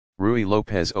Ruy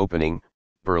Lopez opening,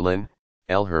 Berlin,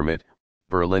 El Hermit,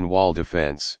 Berlin wall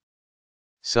defense.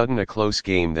 Sudden a close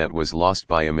game that was lost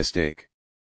by a mistake.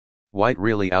 White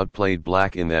really outplayed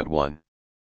black in that one.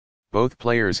 Both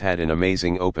players had an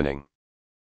amazing opening.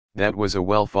 That was a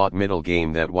well-fought middle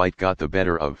game that white got the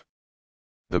better of.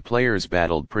 The players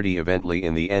battled pretty evenly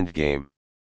in the endgame.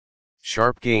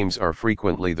 Sharp games are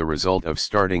frequently the result of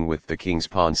starting with the king's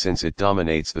pawn since it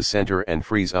dominates the center and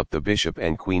frees up the bishop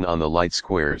and queen on the light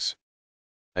squares.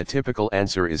 A typical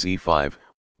answer is e5,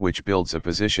 which builds a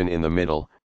position in the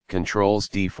middle, controls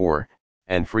d4,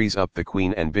 and frees up the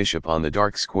queen and bishop on the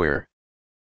dark square.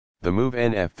 The move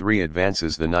nf3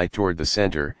 advances the knight toward the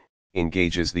center,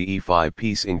 engages the e5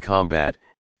 piece in combat,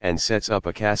 and sets up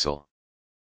a castle.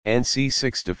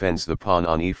 nc6 defends the pawn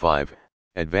on e5,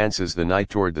 advances the knight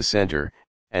toward the center,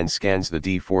 and scans the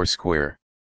d4 square.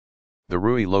 The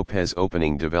Ruy Lopez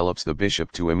opening develops the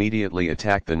bishop to immediately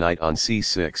attack the knight on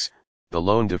c6, the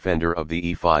lone defender of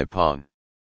the e5 pawn.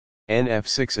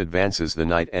 nf6 advances the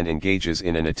knight and engages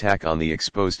in an attack on the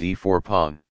exposed e4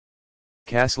 pawn.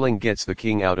 Castling gets the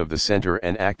king out of the center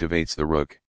and activates the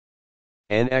rook.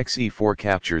 nxe4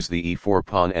 captures the e4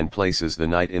 pawn and places the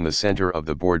knight in the center of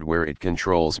the board where it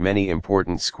controls many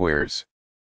important squares.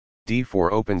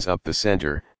 d4 opens up the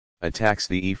center, attacks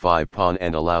the e5 pawn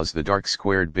and allows the dark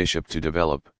squared bishop to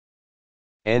develop.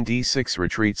 nd6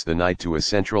 retreats the knight to a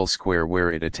central square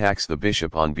where it attacks the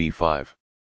bishop on b5.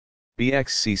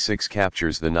 bxc6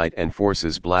 captures the knight and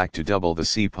forces black to double the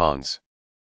c-pawns.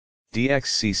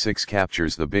 dxc6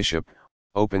 captures the bishop,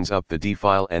 opens up the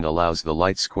d-file and allows the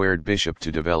light-squared bishop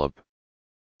to develop.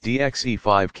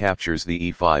 dxe5 captures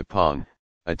the e5 pawn,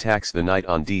 attacks the knight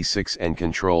on d6 and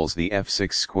controls the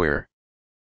f6 square.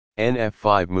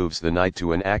 nf5 moves the knight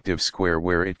to an active square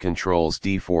where it controls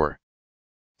d4.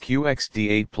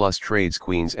 qxd8 plus trades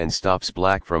queens and stops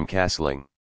black from castling.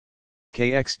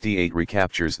 kxd8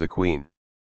 recaptures the queen.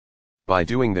 By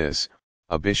doing this,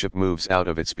 a bishop moves out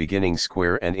of its beginning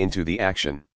square and into the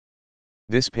action.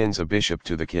 This pins a bishop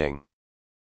to the king.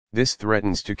 This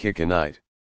threatens to kick a knight.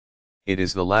 It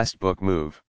is the last book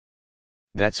move.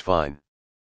 That's fine.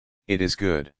 It is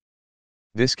good.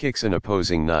 This kicks an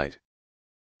opposing knight.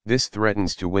 This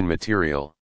threatens to win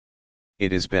material.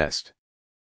 It is best.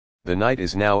 The knight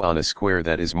is now on a square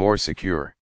that is more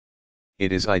secure.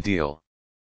 It is ideal.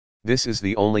 This is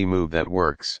the only move that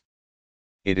works.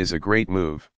 It is a great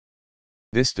move.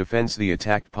 This defends the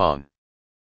attacked pawn.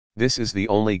 This is the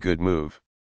only good move.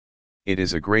 It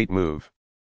is a great move.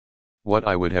 What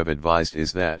I would have advised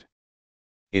is that.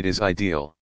 It is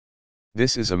ideal.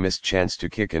 This is a missed chance to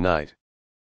kick a knight.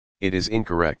 It is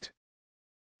incorrect.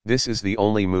 This is the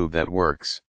only move that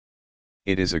works.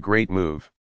 It is a great move.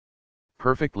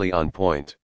 Perfectly on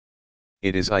point.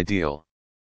 It is ideal.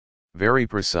 Very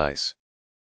precise.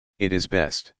 It is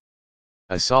best.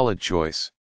 A solid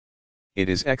choice. It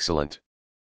is excellent.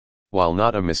 While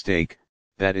not a mistake,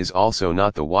 that is also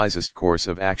not the wisest course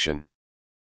of action.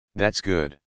 That's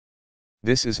good.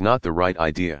 This is not the right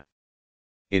idea.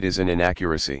 It is an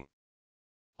inaccuracy.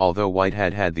 Although white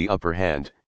had had the upper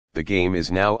hand, the game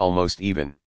is now almost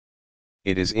even.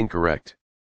 It is incorrect.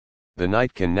 The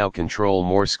knight can now control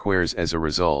more squares as a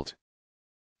result.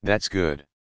 That's good.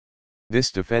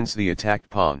 This defends the attacked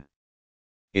pawn.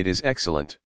 It is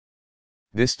excellent.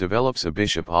 This develops a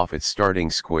bishop off its starting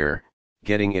square,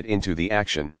 getting it into the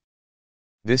action.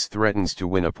 This threatens to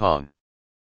win a pawn.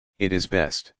 It is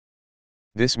best.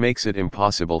 This makes it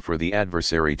impossible for the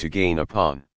adversary to gain a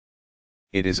pawn.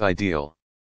 It is ideal.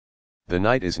 The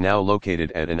knight is now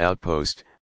located at an outpost,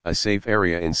 a safe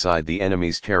area inside the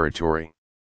enemy's territory.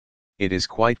 It is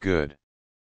quite good.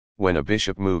 When a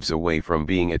bishop moves away from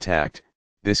being attacked,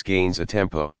 this gains a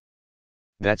tempo.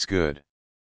 That's good.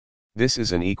 This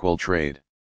is an equal trade.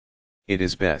 It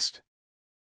is best.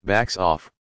 Backs off.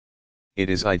 It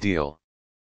is ideal.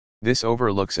 This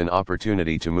overlooks an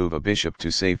opportunity to move a bishop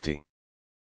to safety.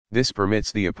 This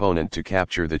permits the opponent to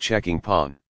capture the checking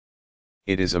pawn.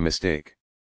 It is a mistake.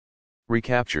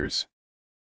 Recaptures.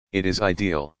 It is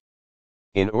ideal.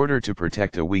 In order to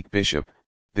protect a weak bishop,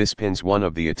 this pins one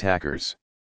of the attackers.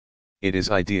 It is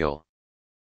ideal.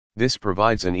 This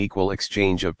provides an equal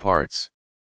exchange of parts.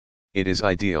 It is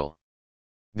ideal.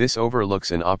 This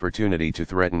overlooks an opportunity to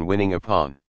threaten winning a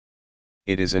pawn.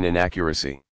 It is an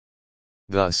inaccuracy.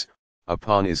 Thus, a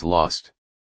pawn is lost.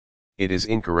 It is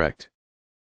incorrect.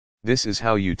 This is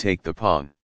how you take the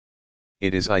pawn.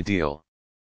 It is ideal.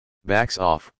 Backs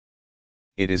off.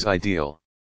 It is ideal.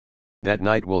 That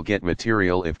knight will get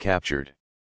material if captured.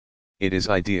 It is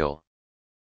ideal.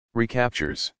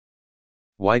 Recaptures.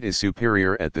 White is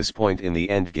superior at this point in the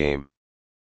endgame.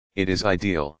 It is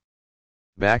ideal.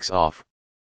 Backs off.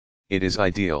 It is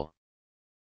ideal.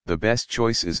 The best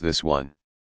choice is this one.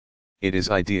 It is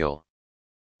ideal.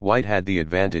 White had the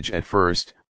advantage at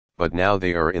first, but now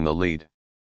they are in the lead.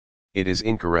 It is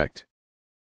incorrect.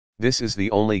 This is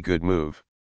the only good move.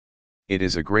 It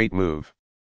is a great move.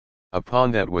 A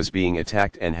pawn that was being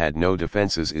attacked and had no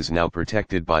defenses is now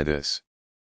protected by this.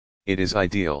 It is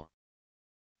ideal.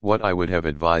 What I would have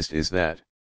advised is that.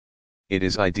 It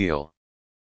is ideal.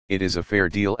 It is a fair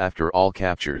deal after all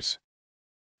captures.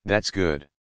 That's good.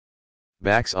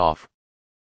 Backs off.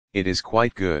 It is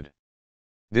quite good.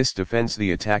 This defends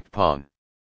the attacked pawn.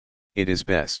 It is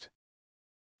best.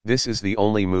 This is the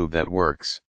only move that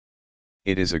works.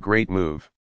 It is a great move.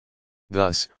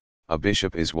 Thus, a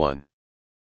bishop is won.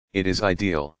 It is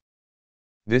ideal.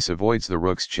 This avoids the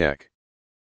rook's check.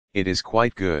 It is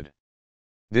quite good.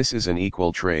 This is an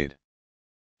equal trade.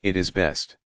 It is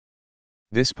best.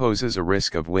 This poses a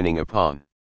risk of winning a pawn.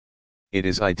 It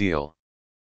is ideal.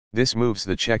 This moves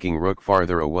the checking rook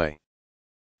farther away.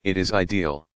 It is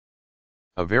ideal.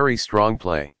 A very strong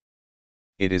play.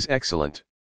 It is excellent.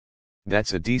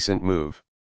 That's a decent move.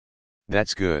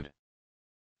 That's good.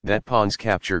 That pawn's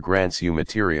capture grants you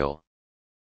material.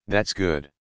 That's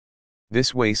good.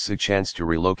 This wastes a chance to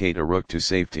relocate a rook to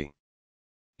safety.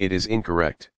 It is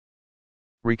incorrect.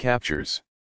 Recaptures.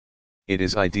 It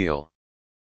is ideal.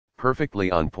 Perfectly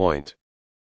on point.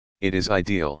 It is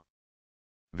ideal.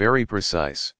 Very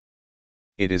precise.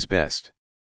 It is best.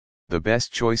 The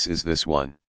best choice is this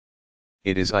one.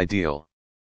 It is ideal.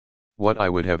 What I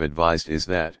would have advised is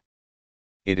that.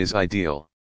 It is ideal.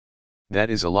 That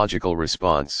is a logical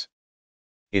response.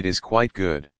 It is quite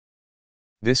good.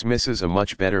 This misses a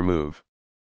much better move.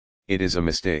 It is a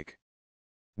mistake.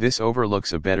 This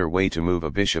overlooks a better way to move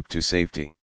a bishop to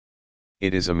safety.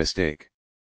 It is a mistake.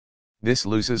 This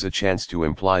loses a chance to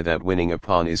imply that winning a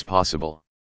pawn is possible.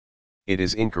 It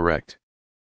is incorrect.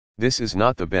 This is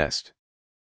not the best.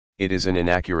 It is an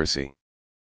inaccuracy.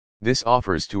 This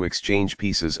offers to exchange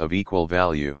pieces of equal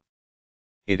value.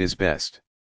 It is best.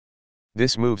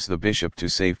 This moves the bishop to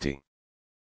safety.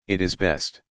 It is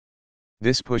best.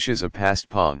 This pushes a passed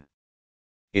pawn.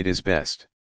 It is best.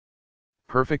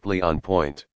 Perfectly on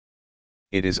point.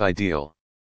 It is ideal.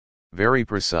 Very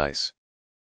precise.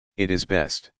 It is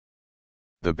best.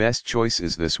 The best choice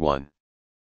is this one.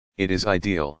 It is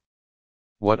ideal.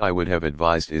 What I would have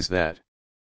advised is that.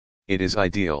 It is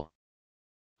ideal.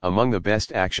 Among the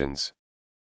best actions.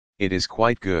 It is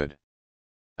quite good.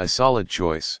 A solid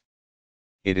choice.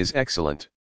 It is excellent.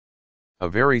 A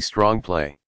very strong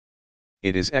play.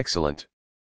 It is excellent.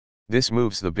 This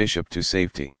moves the bishop to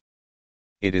safety.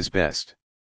 It is best.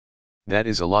 That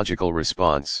is a logical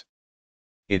response.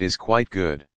 It is quite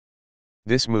good.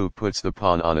 This move puts the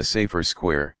pawn on a safer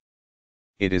square.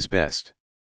 It is best.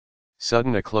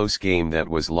 Sudden a close game that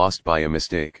was lost by a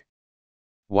mistake.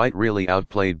 White really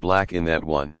outplayed black in that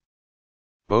one.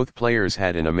 Both players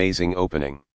had an amazing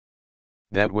opening.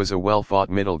 That was a well-fought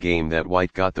middle game that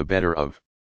white got the better of.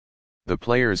 The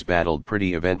players battled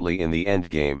pretty evenly in the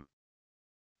endgame.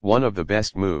 One of the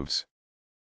best moves.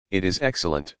 It is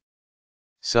excellent.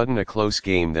 Sudden a close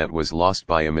game that was lost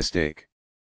by a mistake.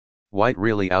 White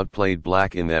really outplayed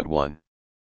black in that one.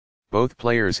 Both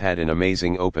players had an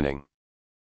amazing opening.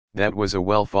 That was a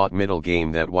well-fought middle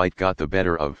game that white got the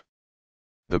better of.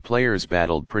 The players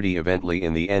battled pretty evenly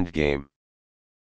in the endgame.